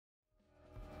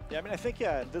Yeah, I mean, I think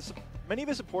many of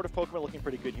his supportive Pokemon looking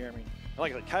pretty good here. I mean,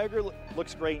 like Kyogre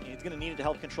looks great, and he's going to need it to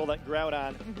help control that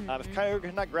Groudon. If Kyogre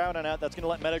can knock Groudon out, that's going to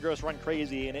let Metagross run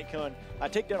crazy, and it can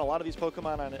take down a lot of these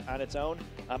Pokemon on its own.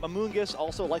 Amoonguss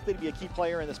also likely to be a key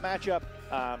player in this matchup.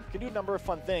 Can do a number of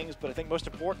fun things, but I think most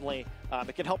importantly,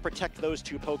 it can help protect those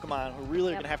two Pokemon who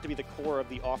really are going to have to be the core of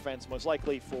the offense, most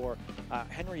likely for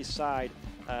Henry's side.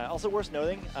 Also worth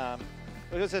noting,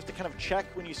 you just have to kind of check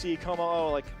when you see Como,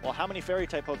 like, well, how many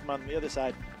Fairy-type Pokemon on the other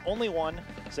side? Only one,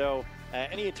 so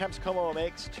any attempts Como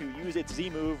makes to use its Z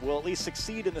move will at least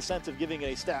succeed in the sense of giving it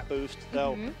a stat boost,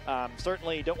 though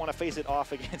certainly don't want to face it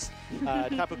off against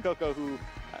Tapu Koko, who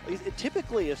it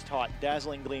typically is taught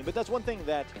Dazzling Gleam, but that's one thing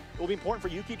that will be important for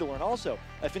Yuki to learn also.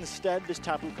 If instead this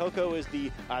Tapu Koko is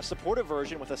the supportive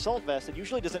version with Assault Vest, it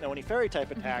usually doesn't know any Fairy-type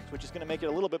attacks, which is going to make it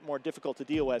a little bit more difficult to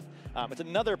deal with. It's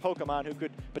another Pokemon who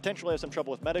could potentially have some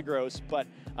trouble with Metagross, but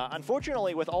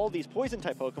unfortunately with all these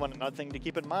Poison-type Pokemon, another thing to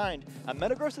keep in mind,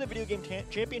 Metagross in the video game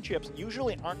championships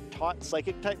usually aren't taught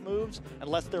Psychic-type moves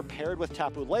unless they're paired with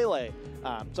Tapu Lele.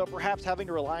 So perhaps having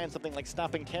to rely on something like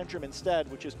Stomping Tantrum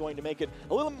instead, which is going to make it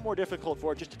a little bit more difficult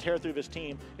for it just to tear through this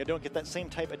team. You don't get that same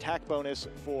type attack bonus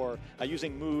for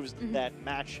using moves that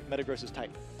match Metagross's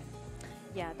type.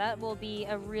 Yeah, that will be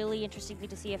a really interesting thing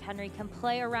to see if Henry can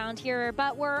play around here.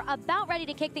 But we're about ready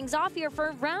to kick things off here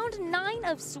for round 9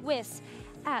 of Swiss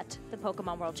at the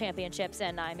Pokemon World Championships.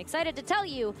 And I'm excited to tell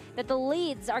you that the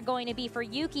leads are going to be for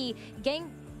Yuki,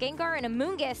 Gengar, and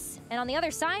Amoonguss. And on the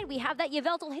other side, we have that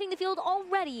Yveltal hitting the field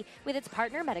already with its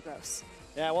partner Metagross.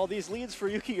 Yeah, well, these leads for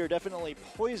Yuki are definitely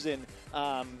Poison.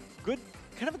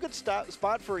 Kind of a good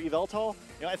spot for Yveltal.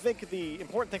 You know, I think the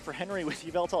important thing for Henry with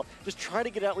Yveltal, just try to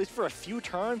get out at least for a few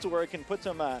turns where it can put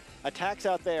some attacks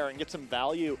out there and get some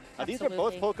value. These are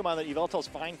both Pokemon that Yveltal's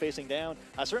fine facing down.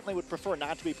 I certainly would prefer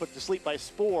not to be put to sleep by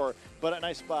Spore, but a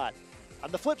nice spot.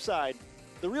 On the flip side,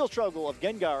 the real struggle of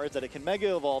Gengar is that it can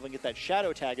Mega Evolve and get that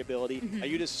Shadow Tag ability.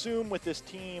 You'd assume with this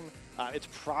team, it's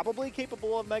probably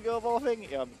capable of Mega Evolving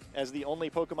as the only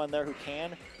Pokemon there who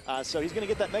can. So he's going to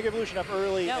get that Mega Evolution up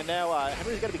early, and now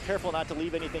Henry's got to be careful not to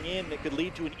leave anything in that could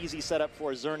lead to an easy setup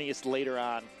for Xerneas later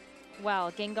on.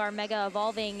 Well, Gengar Mega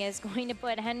Evolving is going to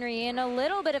put Henry in a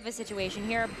little bit of a situation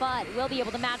here, but we'll be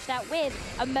able to match that with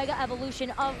a Mega Evolution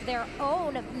of their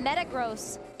own.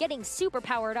 Metagross getting super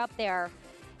powered up there.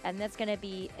 And that's going to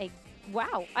be a,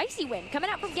 wow, Icy Wind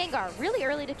coming out from Gengar really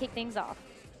early to kick things off.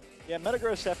 Yeah,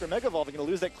 Metagross after Mega Evolving going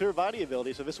to lose that Clear Body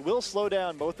ability, so this will slow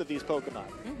down both of these Pokemon.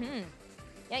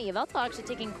 Yeah, Yveltal actually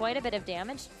taking quite a bit of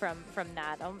damage from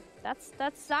that. That's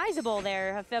sizable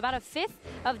there, about a 1/5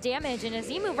 of damage, and a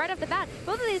Z-move right off the bat.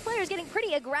 Both of these players getting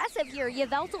pretty aggressive here.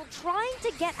 Yveltal trying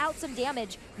to get out some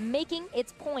damage, making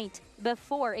its point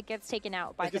before it gets taken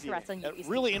out by the threats on Yuki's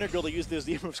really integral to use those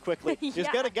Z-moves quickly.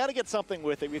 You've got to get something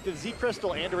with it. With the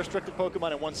Z-Crystal and a restricted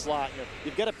Pokemon in one slot,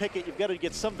 you've got to pick it, you've got to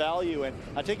get some value, and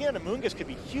taking out Amoonguss could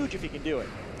be huge if you can do it.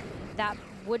 That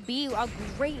would be a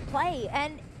great play,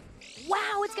 and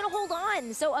wow, it's going to hold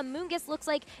on. So Amoonguss looks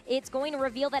like it's going to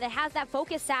reveal that it has that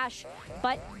Focus Sash,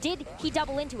 but did he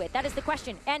double into it? That is the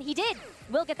question, and he did.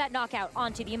 We'll get that knockout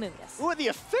onto the Amoonguss. Ooh, the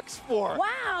Affix Spore!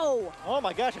 Wow! Oh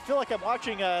my gosh, I feel like I'm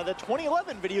watching the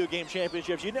 2011 Video Game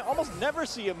Championships. You almost never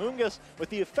see Amoonguss with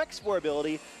the Affix Spore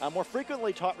ability. More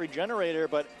frequently taught Regenerator,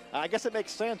 but I guess it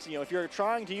makes sense. If you're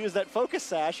trying to use that Focus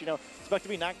Sash, expect to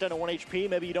be knocked down to 1 HP.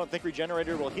 Maybe you don't think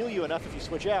Regenerator will heal you enough if you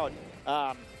switch out.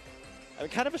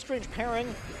 Kind of a strange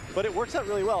pairing, but it works out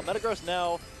really well. Metagross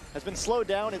now has been slowed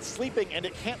down, it's sleeping, and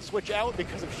it can't switch out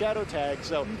because of Shadow Tag,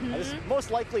 so this is most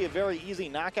likely a very easy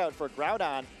knockout for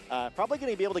Groudon. Probably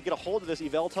going to be able to get a hold of this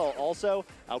Yveltal also.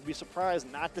 I would be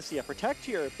surprised not to see a Protect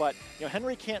here, but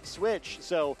Henry can't switch,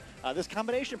 so this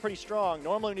combination pretty strong.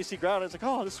 Normally when you see Groudon, it's like,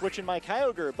 oh, I'll just switch in my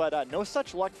Kyogre, but no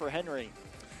such luck for Henry.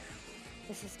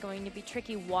 This is going to be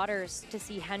tricky waters to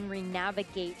see Henry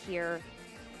navigate here.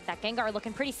 That Gengar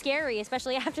looking pretty scary,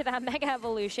 especially after that Mega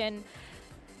Evolution.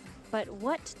 But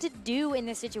what to do in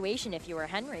this situation if you were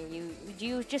Henry? Do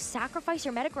you just sacrifice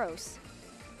your Metagross?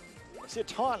 I see a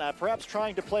taunt, perhaps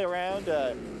trying to play around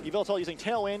Yveltal using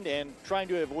Tailwind and trying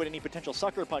to avoid any potential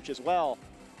Sucker Punch as well.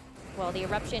 Well, the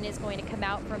Eruption is going to come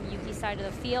out from Yuki's side of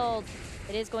the field.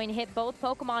 It is going to hit both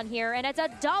Pokemon here, and it's a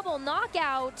double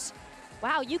knockout.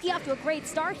 Wow, Yuki off to a great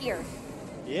start here.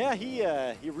 Yeah,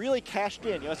 he really cashed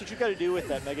in. That's what you've got to do with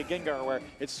that Mega Gengar, where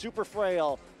it's super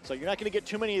frail, so you're not going to get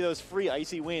too many of those free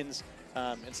Icy wins.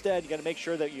 Instead, you got to make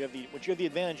sure that once you have the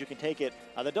advantage, you can take it.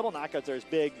 The double knockouts are as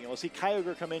big. We'll see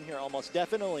Kyogre come in here almost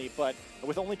definitely, but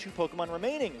with only 2 Pokemon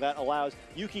remaining, that allows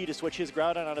Yuki to switch his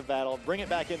Groudon out of battle, bring it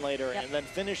back in later, and then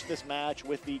finish this match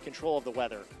with the control of the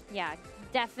weather. Yeah,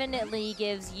 definitely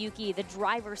gives Yuki the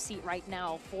driver's seat right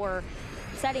now for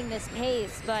setting this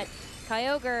pace, but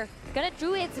Kyogre gonna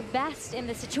do its best in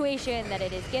the situation that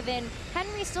it is given.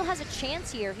 Henry still has a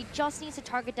chance here. He just needs to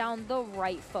target down the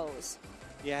right foes.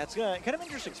 Yeah, it's kind of an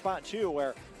interesting spot, too,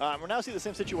 where we're now seeing the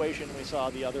same situation we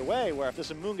saw the other way, where if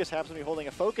this Amoonguss happens to be holding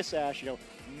a Focus Sash,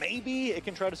 maybe it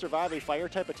can try to survive a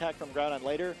Fire-type attack from Groudon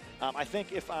later. I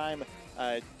think if I'm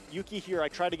Yuki here, I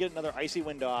try to get another Icy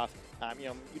Wind off.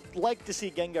 You'd like to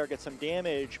see Gengar get some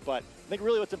damage, but I think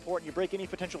really what's important, you break any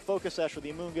potential Focus Sash for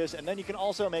the Amoonguss, and then you can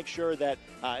also make sure that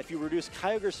if you reduce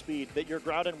Kyogre's speed, that your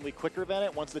Groudon will be quicker than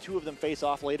it once the two of them face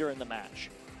off later in the match.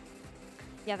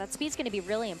 Yeah, that speed's going to be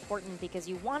really important because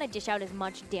you want to dish out as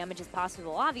much damage as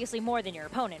possible. Obviously more than your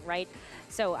opponent, right?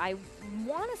 So I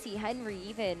want to see Henry,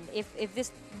 even if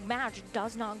this match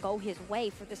does not go his way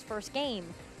for this first game,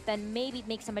 then maybe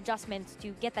make some adjustments to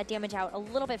get that damage out a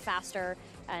little bit faster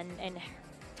and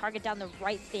target down the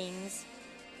right things.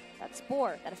 That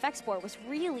Spore, that Effect Spore, was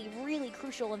really, really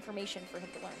crucial information for him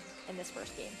to learn in this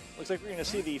first game. Looks like we're going to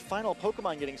see the final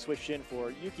Pokemon getting switched in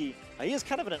for Yuki. He is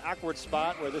kind of in an awkward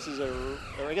spot where this is or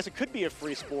I guess it could be a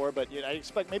free Spore, but I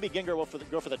expect maybe Gengar will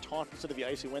go for the Taunt instead of the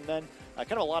Icy Wind then.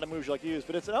 Kind of a lot of moves you like to use,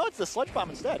 but it's the Sludge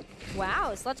Bomb instead.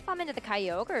 Wow, Sludge Bomb into the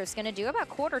Kyogre is going to do about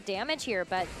quarter damage here,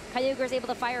 but Kyogre is able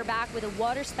to fire back with a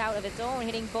Water Spout of its own,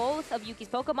 hitting both of Yuki's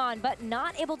Pokemon, but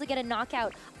not able to get a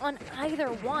knockout on either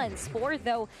one. Spore,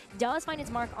 though, does find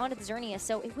its mark onto the Xerneas,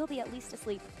 so it will be at least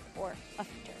asleep for a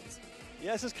few turns.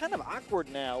 Yeah, this is kind of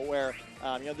awkward now where,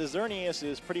 the Xerneas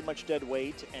is pretty much dead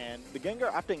weight, and the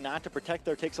Gengar opting not to protect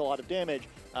there takes a lot of damage.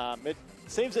 It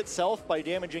saves itself by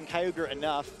damaging Kyogre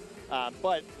enough,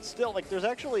 but still,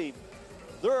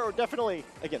 there are definitely,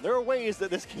 again, there are ways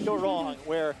that this can go wrong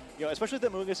where, especially if the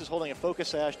Amoonguss is holding a Focus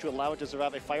Sash to allow it to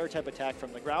survive a Fire-type attack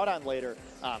from the Groudon later.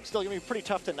 Still going to be pretty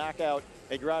tough to knock out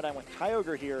a Groudon with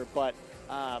Kyogre here, but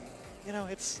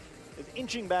it's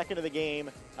inching back into the game.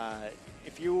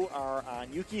 If you are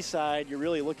on Yuki's side, you're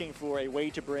really looking for a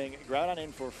way to bring Groudon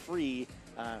in for free.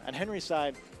 On Henry's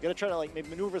side, you got to try to maybe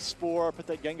maneuver Spore, put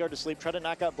that Gengar to sleep, try to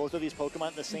knock out both of these Pokemon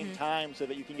at the same time so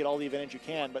that you can get all the advantage you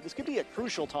can. But this could be a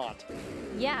crucial taunt.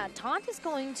 Yeah, Taunt is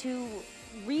going to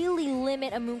really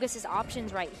limit Amoonguss's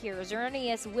options right here.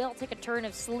 Xerneas will take a turn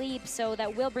of sleep, so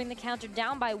that will bring the counter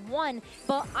down by 1.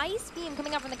 But Ice Beam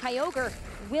coming out from the Kyogre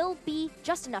will be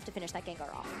just enough to finish that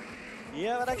Gengar off.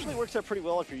 Yeah, that actually works out pretty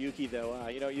well if you're Yuki, though.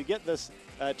 You get this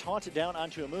taunt down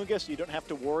onto Amoonguss, so you don't have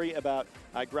to worry about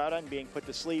Groudon being put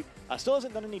to sleep. Still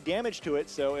hasn't done any damage to it,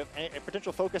 so if a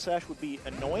potential Focus Sash would be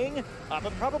annoying,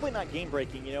 but probably not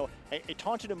game-breaking. A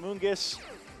taunted Amoonguss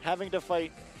having to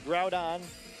fight Groudon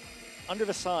under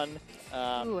the sun.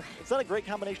 It's not a great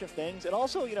combination of things. And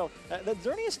also, the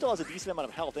Xerneas still has a decent amount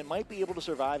of health. It might be able to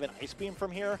survive an Ice Beam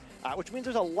from here, which means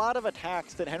there's a lot of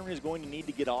attacks that Henry is going to need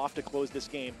to get off to close this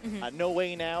game. No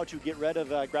way now to get rid of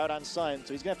Groudon's Sun,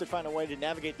 so he's going to have to find a way to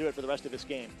navigate through it for the rest of this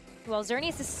game. Well,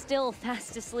 Xerneas is still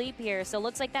fast asleep here, so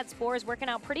looks like that Spore is working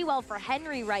out pretty well for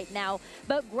Henry right now.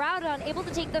 But Groudon able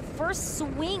to take the first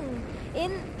swing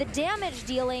in the damage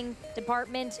dealing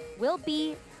department will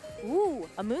be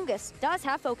Amoonguss does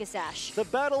have Focus Sash. The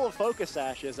battle of Focus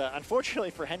Sash is, unfortunately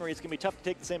for Henry, it's going to be tough to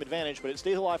take the same advantage, but it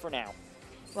stays alive for now.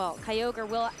 Well, Kyogre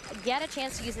will get a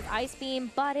chance to use his Ice Beam,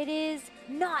 but it is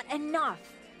not enough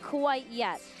quite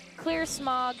yet. Clear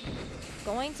Smog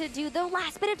going to do the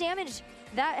last bit of damage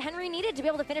that Henry needed to be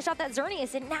able to finish off that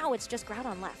Xerneas, and now it's just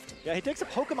Groudon left. Yeah, he takes a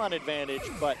Pokemon advantage,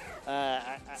 but...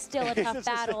 still a tough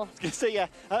battle. I was going to say, yeah,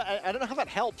 I don't know how that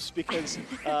helps, because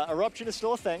Eruption is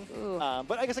still a thing.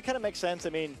 But I guess it kind of makes sense. I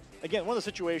mean, again, one of the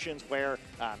situations where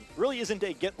really isn't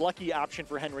a get-lucky option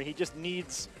for Henry. He just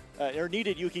needs... or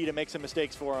needed Yuki to make some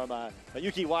mistakes for him.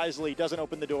 Yuki wisely doesn't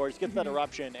open the doors, gets that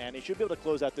Eruption, and he should be able to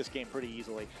close out this game pretty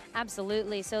easily.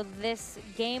 Absolutely. So this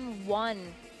game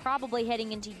 1 probably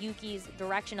heading into Yuki's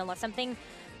direction unless something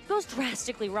goes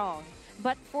drastically wrong.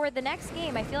 But for the next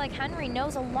game, I feel like Henry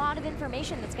knows a lot of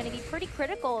information that's going to be pretty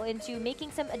critical into making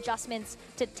some adjustments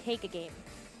to take a game.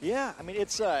 Yeah, I mean,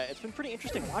 it's been pretty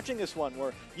interesting watching this one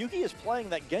where Yuki is playing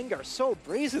that Gengar so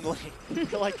brazenly.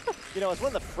 It's one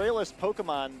of the frailest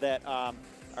Pokemon that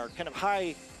are kind of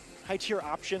high-tier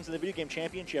options in the video game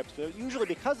championships. So usually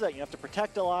because of that, you have to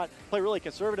protect a lot, play really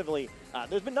conservatively.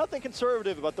 There's been nothing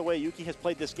conservative about the way Yuki has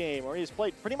played this game, or he's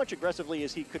played pretty much aggressively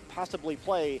as he could possibly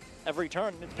play every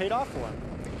turn, and it's paid off for him.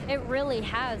 It really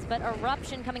has, but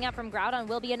Eruption coming out from Groudon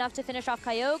will be enough to finish off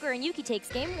Kyogre, and Yuki takes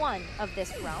game 1 of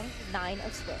this round 9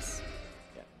 of Swiss.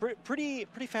 Yeah. pretty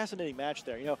fascinating match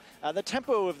there. You know, the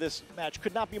tempo of this match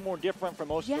could not be more different from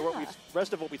most of the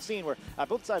rest of what we've seen, where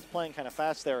both sides playing kind of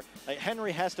fast there.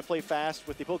 Henry has to play fast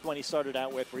with the Pokemon he started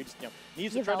out with, where he just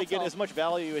needs to try to get as much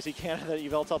value as he can out of that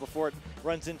Yveltal before it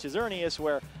runs into Xerneas,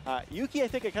 where Yuki, I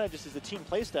think it kind of just is a team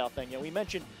playstyle thing. You know, we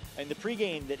mentioned in the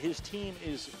pregame that his team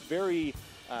is very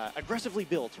aggressively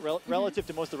built relative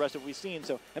to most of the rest of what we've seen,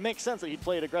 so it makes sense that he'd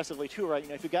play it aggressively too, right? You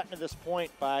know, if you've gotten to this point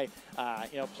by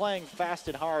playing fast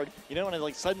and hard, you don't want to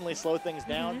like suddenly slow things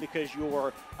down because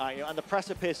you're on the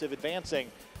precipice of advancing.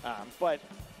 But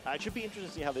it should be interesting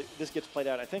to see how this gets played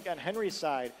out. I think on Henry's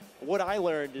side, what I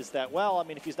learned is that, well, I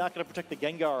mean, if he's not going to protect the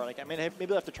Gengar, like, I mean, maybe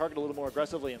they'll have to target a little more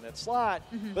aggressively in that slot,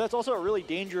 but that's also a really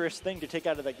dangerous thing to take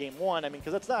out of that game one. I mean,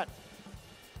 because that's not,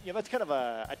 that's kind of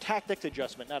a tactics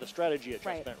adjustment, not a strategy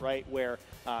adjustment, right? Where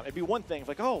it'd be one thing if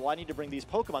like, oh, well, I need to bring these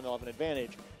Pokemon, they'll have an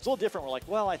advantage. It's a little different. We're like,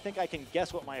 well, I think I can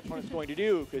guess what my opponent's going to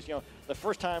do, because, the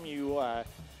first time you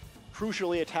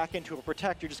crucially attack into a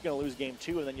Protect, you're just going to lose game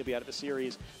 2, and then you'll be out of the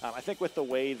series. I think with the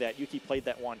way that Yuki played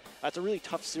that one, that's a really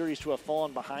tough series to have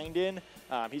fallen behind in.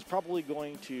 He's probably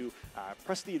going to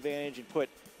press the advantage and put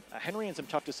Henry in some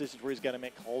tough decisions where he's got to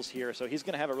make calls here. So he's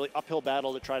going to have a really uphill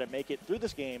battle to try to make it through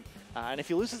this game. And if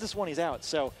he loses this one, he's out.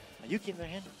 So Yuki, in their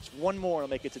hand, just one more will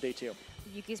make it to day 2.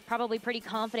 Yuki's probably pretty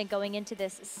confident going into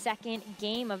this second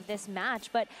game of this match.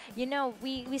 But,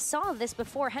 we saw this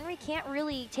before. Henry can't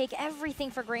really take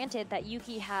everything for granted that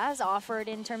Yuki has offered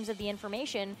in terms of the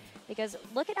information, because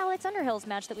look at Alex Underhill's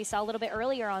match that we saw a little bit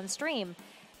earlier on stream.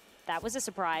 That was a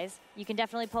surprise. You can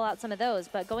definitely pull out some of those.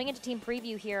 But going into team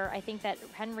preview here, I think that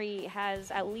Henry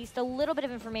has at least a little bit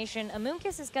of information.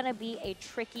 Amoonguss is going to be a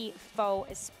tricky foe,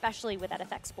 especially with that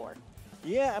Effect Spore.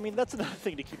 Yeah, I mean, that's another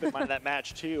thing to keep in mind in that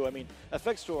match, too. I mean,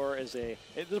 Effect Store is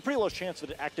there's a pretty low chance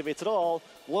that it activates at all,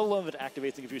 let alone that it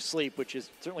activates if you sleep, which is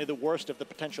certainly the worst of the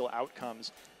potential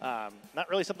outcomes. Not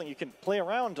really something you can play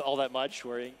around all that much,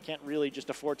 where you can't really just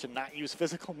afford to not use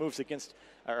physical moves against,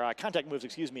 or contact moves,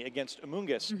 against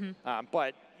Amoonguss.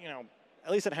 But,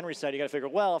 at least on Henry's side, you got to figure,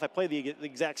 well, if I play the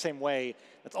exact same way,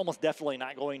 that's almost definitely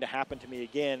not going to happen to me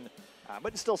again.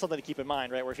 But it's still something to keep in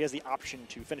mind, right? Where if he has the option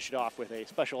to finish it off with a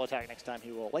special attack next time,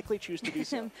 he will likely choose to do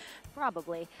so.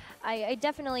 Probably. I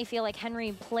definitely feel like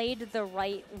Henry played the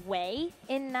right way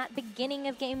in that beginning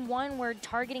of game 1, where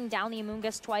targeting down the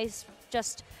Amoonguss twice,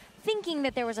 just thinking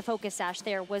that there was a Focus Sash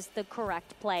there, was the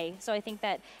correct play. So I think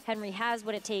that Henry has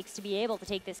what it takes to be able to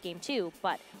take this game 2,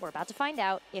 but we're about to find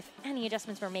out if any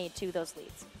adjustments were made to those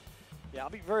leads. Yeah, I'll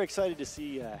be very excited to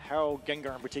see how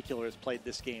Gengar in particular has played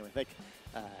this game. I think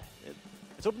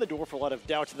it's opened the door for a lot of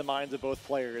doubt in the minds of both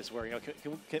players, where,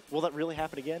 will that really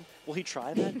happen again? Will he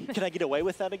try that? Can I get away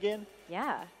with that again?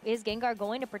 Yeah. Is Gengar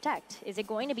going to protect? Is it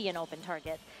going to be an open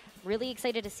target? Really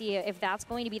excited to see if that's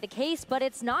going to be the case, but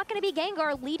it's not going to be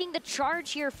Gengar leading the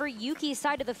charge here for Yuki's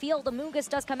side of the field. Amoonguss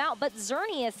does come out, but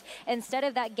Xerneas instead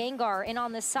of that Gengar. And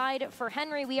on the side for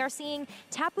Henry, we are seeing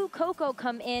Tapu Koko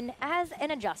come in as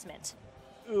an adjustment.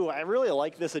 Ooh, I really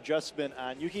like this adjustment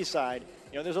on Yuki's side.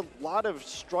 There's a lot of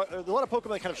Pokemon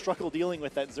that kind of struggle dealing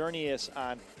with that Xerneas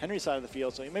on Henry's side of the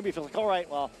field. So maybe you feel like, all right,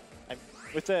 well,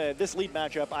 with this lead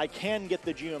matchup, I can get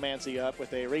the Geomancy up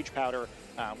with a Rage Powder.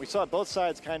 We saw both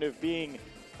sides kind of being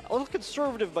a little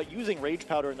conservative, but using Rage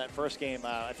Powder in that first game.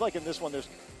 I feel like in this one, there's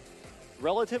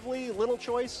relatively little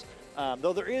choice.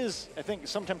 Though there is, I think,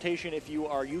 some temptation if you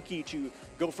are Yuki to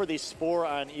go for the Spore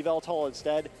on Yveltal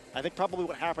instead. I think probably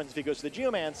what happens if he goes to the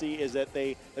Geomancy is that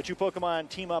the two Pokemon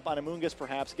team up on Amoonguss,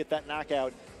 perhaps, get that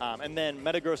knockout, and then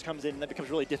Metagross comes in, and that becomes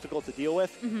really difficult to deal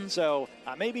with. So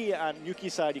maybe on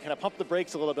Yuki's side, you kind of pump the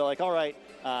brakes a little bit, like, all right,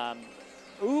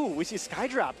 ooh, we see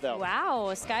Skydrop, though. Wow,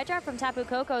 Skydrop from Tapu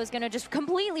Koko is going to just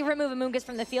completely remove Amoonguss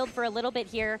from the field for a little bit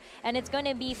here, and it's going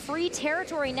to be free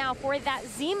territory now for that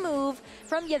Z move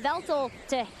from Yveltal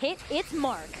to hit its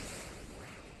mark.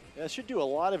 Yeah, it should do a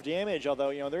lot of damage,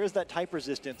 although, there is that type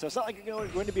resistance, so it's not like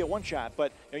it's going to be a one-shot,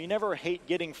 but you never hate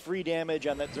getting free damage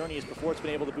on that Xerneas before it's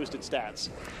been able to boost its stats.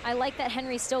 I like that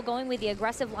Henry's still going with the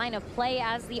aggressive line of play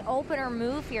as the opener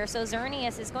move here, so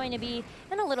Xerneas is going to be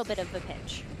in a little bit of a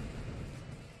pinch.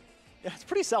 Yeah, it's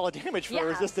pretty solid damage for a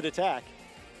resisted attack.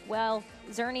 Well,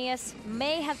 Xerneas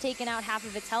may have taken out half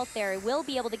of its health there. It will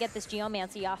be able to get this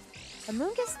Geomancy off.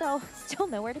 Amoonguss, though, still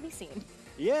nowhere to be seen.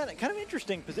 Yeah, and kind of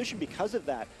interesting position because of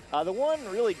that. The one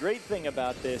really great thing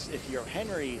about this, if you're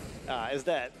Henry, is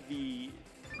that the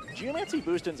Geomancy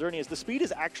boost in Xerneas, the speed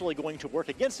is actually going to work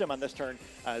against him on this turn.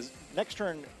 Next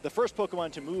turn, the first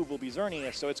Pokemon to move will be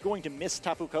Xerneas, so it's going to miss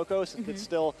Tapu Koko since it's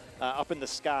still up in the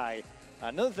sky.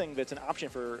 Another thing that's an option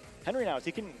for Henry now is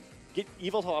he can get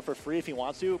Yveltal off for free if he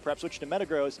wants to, perhaps switch to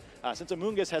Metagross. Since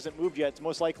Amoonguss hasn't moved yet, it's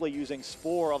most likely using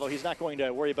Spore, although he's not going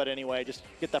to worry about it anyway. Just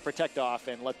get that Protect off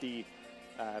and let the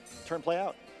turn play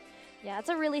out. Yeah, it's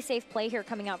a really safe play here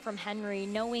coming out from Henry,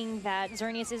 knowing that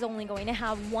Xerneas is only going to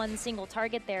have one single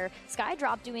target there.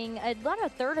 Skydrop doing about a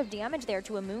third of damage there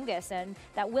to Amoonguss, and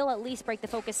that will at least break the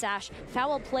Focus Sash.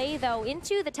 Foul play, though,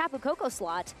 into the Tapu Koko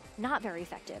slot. Not very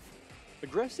effective.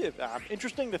 Aggressive.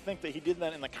 Interesting to think that he did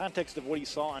that in the context of what he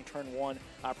saw on turn 1.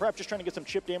 Perhaps just trying to get some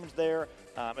chip damage there.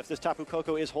 If this Tapu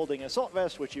Koko is holding an Assault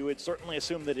Vest, which you would certainly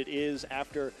assume that it is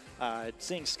after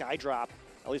seeing Skydrop,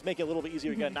 at least make it a little bit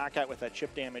easier to get a knockout with that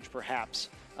chip damage, perhaps.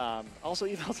 Also,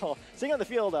 Yveltal, seeing on the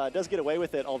field, does get away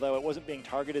with it, although it wasn't being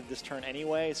targeted this turn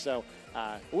anyway, so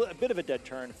a bit of a dead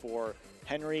turn for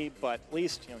Henry, but at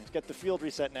least he's got the field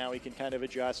reset now. He can kind of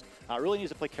adjust. Really needs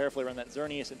to play carefully around that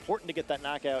Xerneas. Important to get that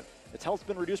knockout. Its health's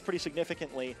been reduced pretty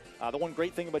significantly. The one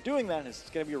great thing about doing that is it's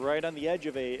going to be right on the edge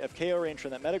of KO range from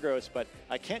that Metagross, but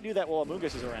I can't do that while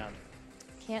Amoonguss is around.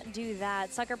 Can't do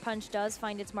that. Sucker Punch does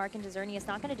find its mark into Xerneas.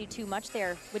 Not going to do too much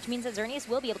there, which means that Xerneas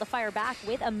will be able to fire back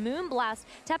with a Moonblast.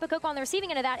 Tapu Koko on the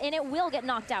receiving end of that, and it will get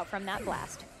knocked out from that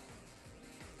blast.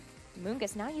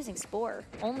 Amoonguss now using Spore.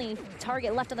 Only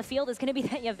target left on the field is going to be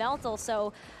that Yveltal,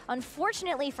 so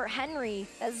unfortunately for Henry,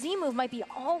 that Z-move might be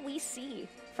all we see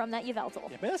from that Yveltal.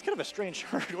 Yeah, man, that's kind of a strange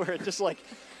turn where it just like,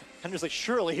 Henry's like,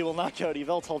 surely he will knock out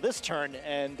Yveltal this turn,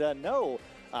 and no.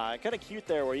 Kind of cute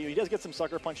there where he does get some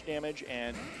Sucker Punch damage,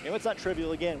 and it's not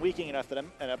trivial, again, weakening enough that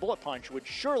a Bullet Punch would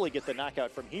surely get the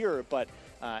knockout from here, but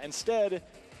instead,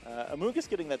 Amoonguss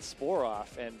getting that Spore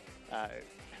off, and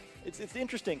it's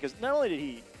interesting because not only did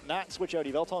he not switch out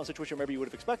Yveltal in a situation where maybe you would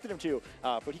have expected him to,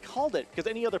 but he called it because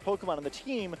any other Pokemon on the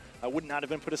team would not have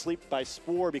been put asleep by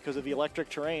Spore because of the electric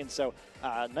terrain. So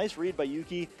nice read by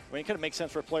Yuki. I mean, it kind of makes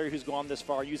sense for a player who's gone this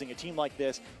far using a team like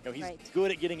this. He's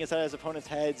good at getting inside his opponent's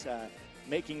heads,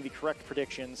 making the correct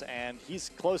predictions, and he's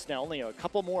close now. Only a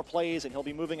couple more plays, and he'll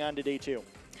be moving on to day 2.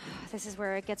 This is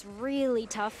where it gets really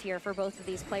tough here for both of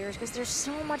these players because there's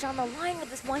so much on the line with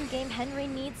this one game. Henry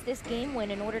needs this game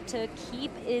win in order to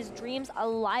keep his dreams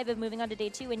alive of moving on to day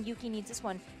 2, and Yuki needs this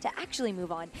one to actually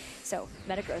move on. So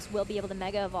Metagross will be able to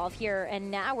Mega Evolve here,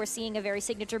 and now we're seeing a very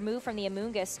signature move from the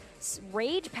Amoonguss.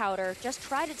 Rage Powder, just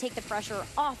try to take the pressure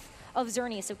off of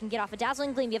Xerneas so it can get off a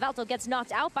Dazzling Gleam. Yveltal gets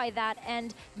knocked out by that,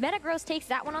 and Metagross takes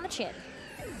that one on the chin.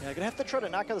 Yeah, I'm going to have to try to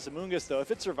knock out this Amoonguss, though. If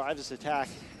it survives this attack,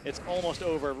 it's almost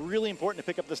over. Really important to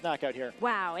pick up this knockout here.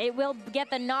 Wow, it will get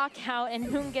the knockout, and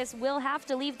Amoonguss will have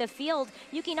to leave the field.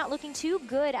 Yuki not looking too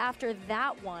good after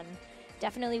that one.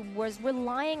 Definitely was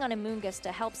relying on Amoonguss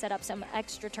to help set up some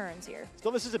extra turns here. Still,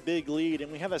 this is a big lead,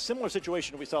 and we have a similar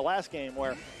situation we saw last game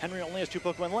where Henry only has 2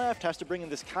 Pokemon left, has to bring in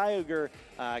this Kyogre.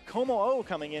 Como-O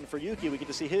coming in for Yuki. We get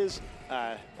to see his,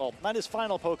 well, not his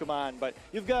final Pokemon, but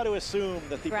you've got to assume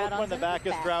that the Pokemon in the back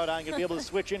is Groudon, going to be able to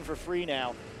switch in for free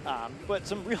now. But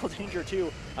some real danger,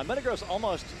 too. Metagross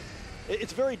almost...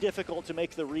 It's very difficult to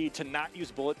make the read to not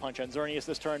use Bullet Punch on Xerneas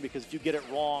this turn because if you get it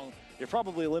wrong, you're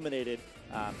probably eliminated.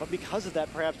 But because of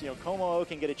that, perhaps Como-O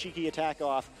can get a cheeky attack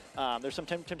off. There's some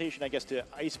temptation, I guess, to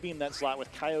Ice Beam that slot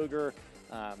with Kyogre.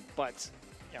 But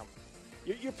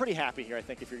you're pretty happy here, I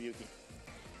think, if you're Yuki.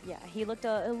 Yeah, he looked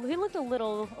a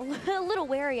little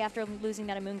wary after losing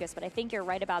that Amoonguss, but I think you're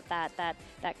right about that.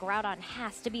 That Groudon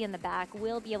has to be in the back,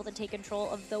 will be able to take control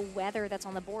of the weather that's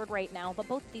on the board right now. But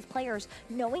both of these players,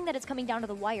 knowing that it's coming down to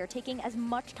the wire, taking as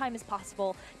much time as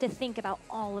possible to think about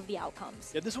all of the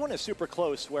outcomes. Yeah, this one is super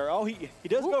close where, he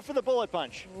does go for the Bullet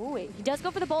Punch. Ooh, he does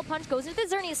go for the Bullet Punch, goes into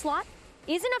the Xerneas slot.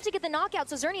 Is enough to get the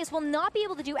knockout, so Xerneas will not be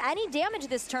able to do any damage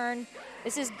this turn.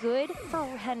 This is good for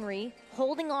Henry,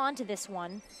 holding on to this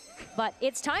one. But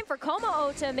it's time for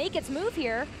Como-O to make its move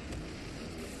here.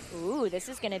 Ooh, this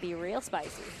is going to be real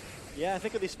spicy. Yeah, I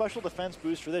think the special defense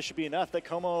boost for this should be enough that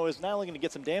Como is not only going to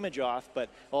get some damage off, but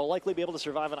will likely be able to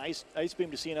survive an Ice Beam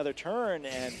to see another turn,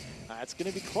 and it's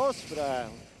going to be close, but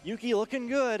Yuki looking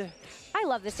good. I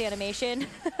love this animation.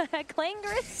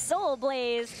 Clangorous Soul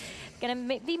Blaze.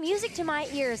 Gonna be music to my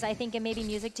ears, I think, and maybe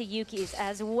music to Yuki's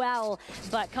as well.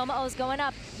 But Como-O's going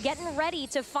up, getting ready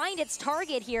to find its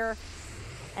target here.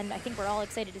 And I think we're all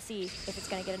excited to see if it's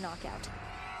going to get a knockout.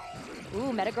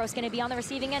 Ooh, Metagross going to be on the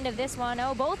receiving end of this one.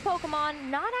 Oh, both Pokemon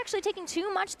not actually taking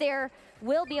too much there,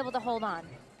 will be able to hold on.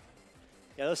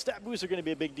 Yeah, those stat boosts are going to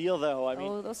be a big deal, though. I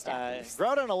mean, those stat boosts.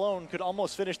 Groudon alone could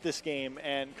almost finish this game,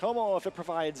 and Como, if it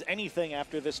provides anything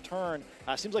after this turn,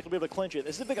 seems like he'll be able to clinch it.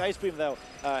 This is a big Ice Beam, though.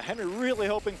 Henry really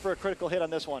hoping for a critical hit on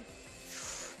this one.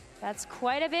 That's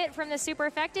quite a bit from the super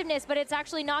effectiveness, but it's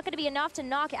actually not going to be enough to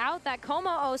knock out that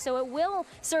Komo-O, so it will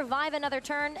survive another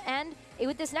turn. And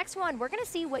with this next one, we're going to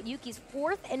see what Yuki's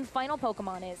fourth and final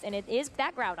Pokemon is, and it is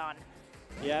that Groudon.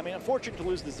 Yeah, I mean, unfortunate to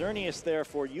lose the Xerneas there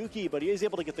for Yuki, but he is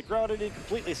able to get the Groudon in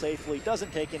completely safely,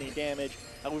 doesn't take any damage.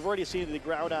 We've already seen the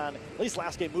Groudon, at least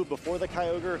last game, move before the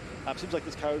Kyogre. Seems like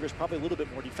this Kyogre is probably a little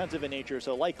bit more defensive in nature,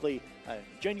 so likely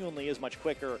genuinely is much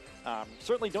quicker.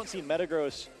 Certainly don't see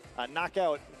Metagross knock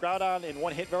out Groudon in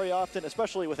one hit very often,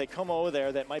 especially with a Komo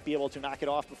there that might be able to knock it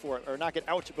off before, or knock it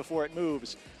out before it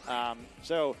moves.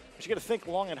 So you got to think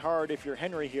long and hard if you're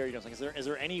Henry here. You know, it's like, is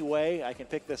there any way I can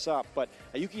pick this up? But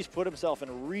Yuki's put himself in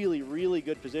a really, really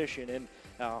good position,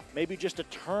 and maybe just a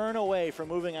turn away from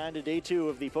moving on to day 2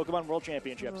 of the Pokemon World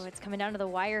Championships. Ooh, it's coming down to the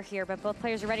wire here, but both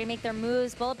players are ready to make their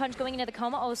moves. Bullet Punch going into the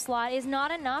Komo-O slot is not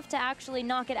enough to actually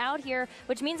knock it out here,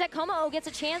 which means that Komo-O gets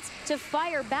a chance to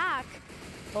fire back.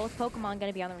 Both Pokemon going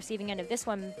to be on the receiving end of this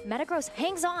one. Metagross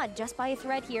hangs on just by a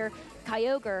thread here.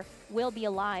 Kyogre will be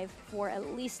alive for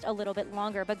at least a little bit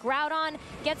longer, but Groudon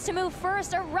gets to move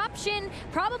first. Eruption,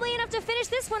 probably enough to finish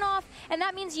this one off, and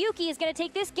that means Yuki is going to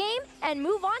take this game and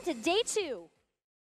move on to day 2.